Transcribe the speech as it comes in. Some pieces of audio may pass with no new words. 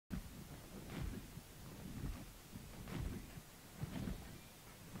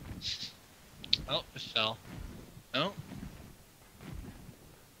Oh, it fell. No.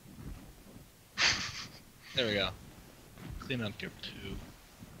 There we go. Clean up your poo.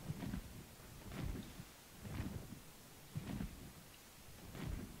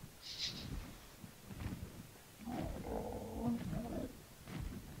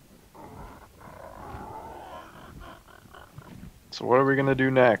 So what are we gonna do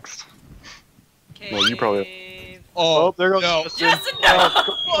next? Cave. No, you probably. Oh, Oh, there goes no. Justin. Justin, no!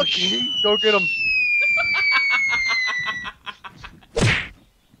 Oh, go get him.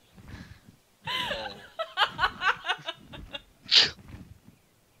 Oh.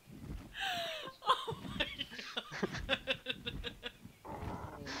 Oh my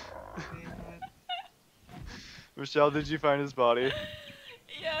god. Michelle, did you find his body?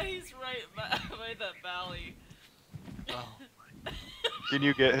 Yeah, he's right by that valley. Oh, Can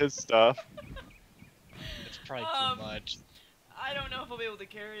you get his stuff? it's probably too much. I don't know if I'll be able to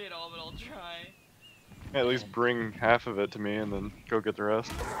carry it all, but I'll try. At least bring half of it to me and then go get the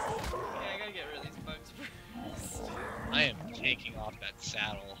rest. Okay, I gotta get rid of these bugs first. I am taking off that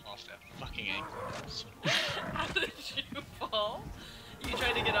saddle off that fucking ankle. How did you fall? You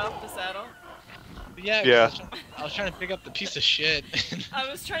tried to get off the saddle? Yeah. Yeah. I was trying to pick up the piece of shit. I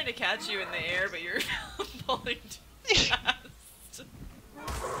was trying to catch you in the air, but you're falling too fast.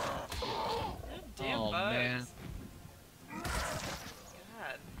 Damn Oh, bugs. man.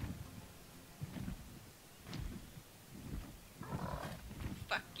 God.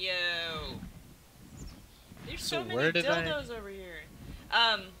 Fuck you. There's so many where did dildos over here.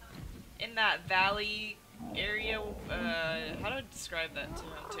 In that valley area, how do I describe that to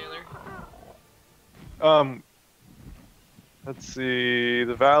him, Taylor? Let's see,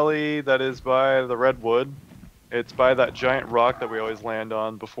 the valley that is by the redwood. It's by that giant rock that we always land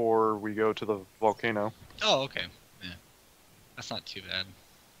on before we go to the volcano. Oh, okay. Yeah. That's not too bad.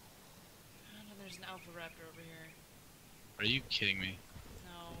 Oh no, there's an alpha raptor over here. Are you kidding me?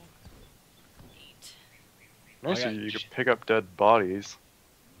 No. Neat. Nice, I of got you could pick up dead bodies.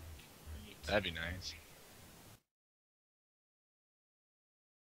 Neat. That'd be nice.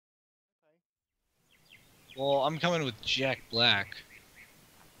 Well, I'm coming with Jack Black.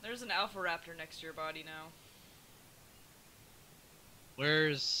 There's an alpha raptor next to your body now.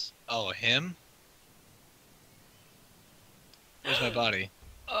 Where's... Oh, him? Where's my body?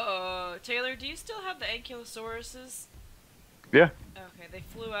 Taylor, do you still have the ankylosauruses? Yeah. Okay, they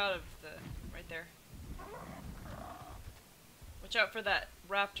flew out of the... right there. Watch out for that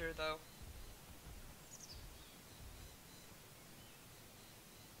raptor, though.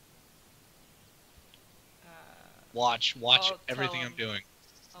 Watch I'll everything tell I'm him. doing.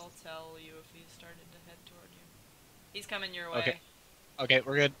 I'll tell you if he started to head toward you. He's coming your way. Okay. Okay,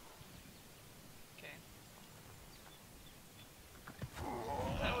 we're good. Okay.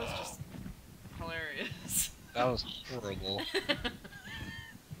 That was just hilarious. That was horrible.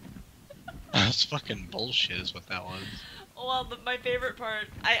 That was fucking bullshit is what that was. Well, my favorite part,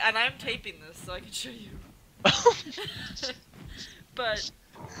 and I'm taping this so I can show you. But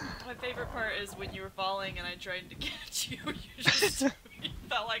my favorite part is when you were falling and I tried to catch you. You just you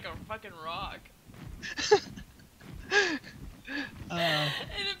felt like a fucking rock. And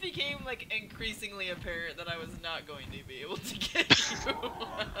it became like increasingly apparent that I was not going to be able to get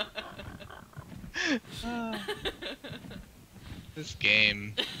you. This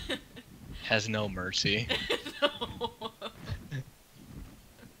game has no mercy. No.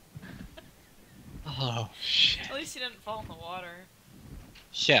 Oh, shit. At least you didn't fall in the water.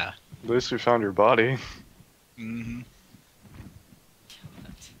 Yeah. At least we found your body. Mm-hmm.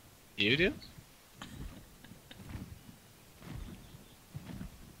 God. You do?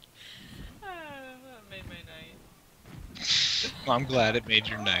 That made my night. Well, I'm glad it made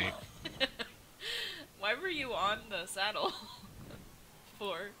your night. Why were you on the saddle?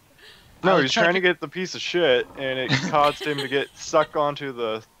 For? No, was he's trying trying to to get the piece of shit, and it caused him to get sucked onto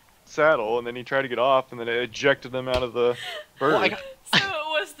the saddle, and then he tried to get off, and then it ejected him out of the bird. Well, I got... So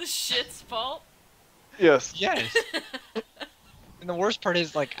it was the shit's fault? Yes. Yes. And the worst part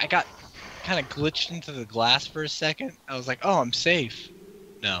is, like, I got kind of glitched into the glass for a second. I was like, oh, I'm safe.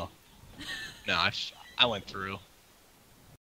 No. No, I went through.